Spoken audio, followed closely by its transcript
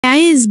AI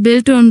is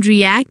built on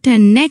React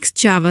and Next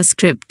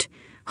JavaScript,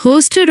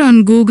 hosted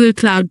on Google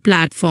Cloud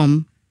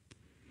Platform.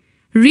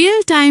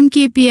 Real-time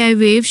KPI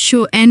waves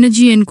show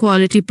energy and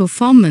quality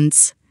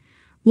performance.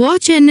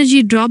 Watch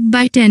energy drop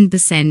by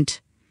 10%.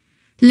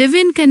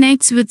 Live-in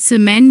connects with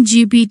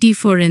CementGPT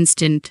for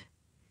instant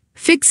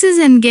fixes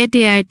and get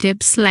AI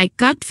tips like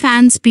cut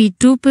fan speed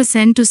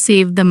 2% to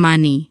save the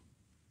money.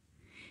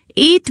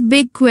 8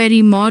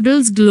 BigQuery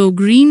models glow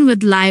green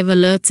with live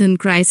alerts and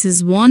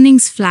crisis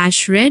warnings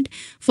flash red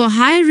for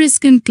high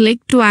risk and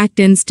click to act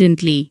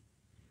instantly.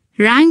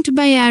 Ranked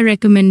by our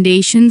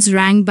recommendations,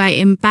 ranked by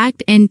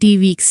impact,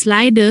 NT-week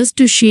sliders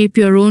to shape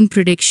your own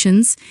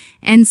predictions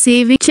and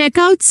saving. Check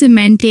out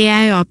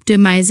CementAI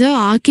Optimizer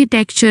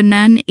architecture,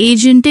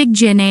 non-agentic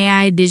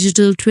GenAI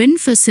digital twin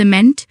for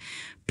cement.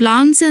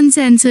 Plants and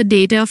sensor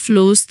data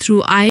flows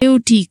through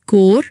IoT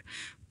core,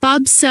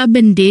 pub sub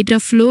and data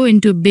flow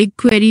into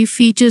BigQuery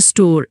feature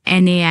store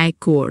NAI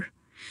core.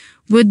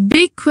 With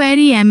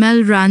BigQuery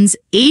ML runs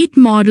 8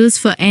 models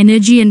for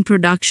energy and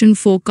production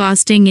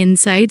forecasting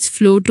insights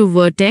flow to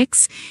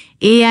Vertex,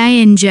 AI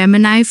and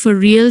Gemini for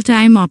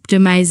real-time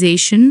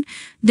optimization,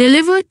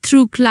 delivered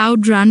through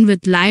Cloud Run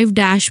with live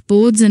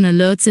dashboards and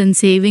alerts and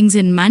savings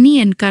in money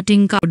and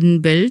cutting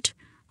code built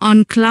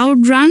on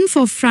Cloud Run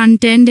for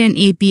front-end and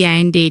API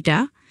and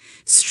data,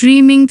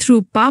 streaming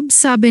through pub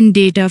sub and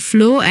data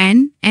flow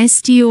and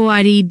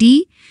STORED,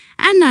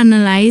 and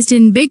analyzed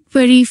in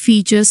BigQuery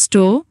feature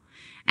store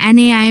and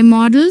AI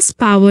models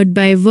powered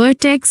by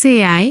Vertex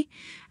AI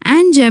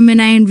and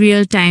Gemini in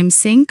real-time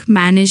sync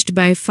managed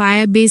by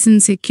Firebase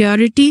and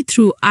security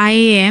through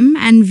IAM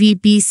and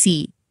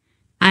VPC.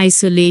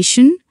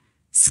 Isolation,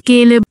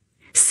 scalable.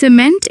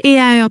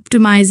 CementAI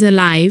Optimizer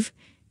Live,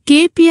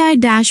 KPI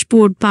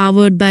dashboard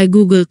powered by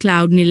Google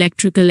Cloud and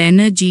electrical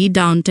energy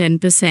down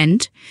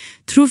 10%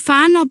 through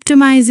fan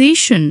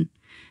optimization.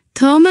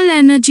 Thermal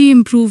energy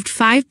improved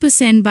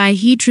 5% by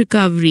heat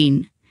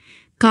recovery.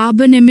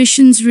 Carbon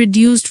emissions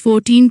reduced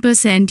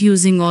 14%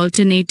 using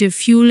alternative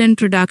fuel and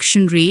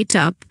production rate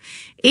up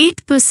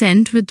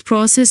 8% with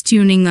process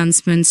tuning on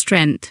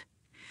strength.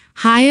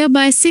 Higher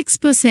by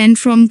 6%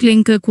 from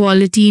clinker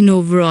quality in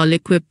overall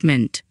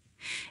equipment.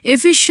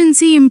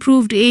 Efficiency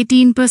improved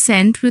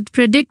 18% with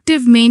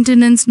predictive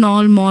maintenance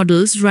null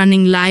models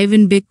running live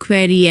in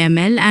BigQuery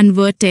ML and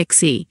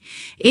Vertex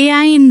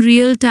AI in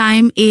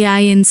real-time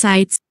AI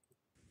insights.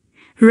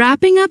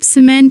 Wrapping up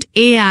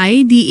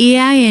CementAI, the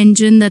AI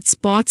engine that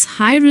spots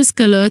high-risk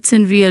alerts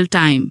in real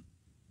time.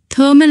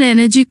 Thermal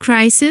energy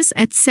crisis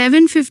at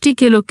 750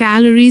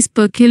 kilocalories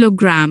per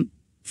kilogram,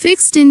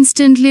 fixed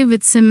instantly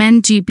with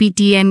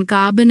CementGPT, and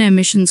carbon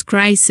emissions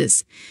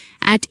crisis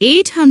at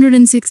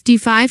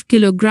 865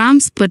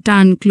 kilograms per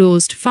ton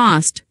closed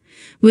fast,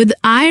 with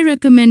I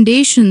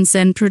recommendations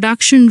and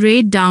production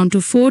rate down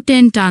to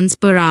 410 tons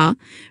per hour,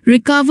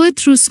 recovered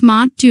through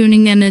smart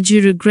tuning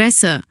energy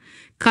regressor,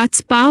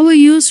 cuts power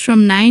use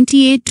from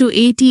 98 to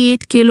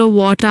 88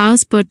 kilowatt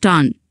hours per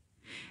ton.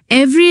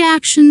 Every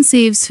action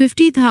saves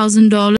 $50,000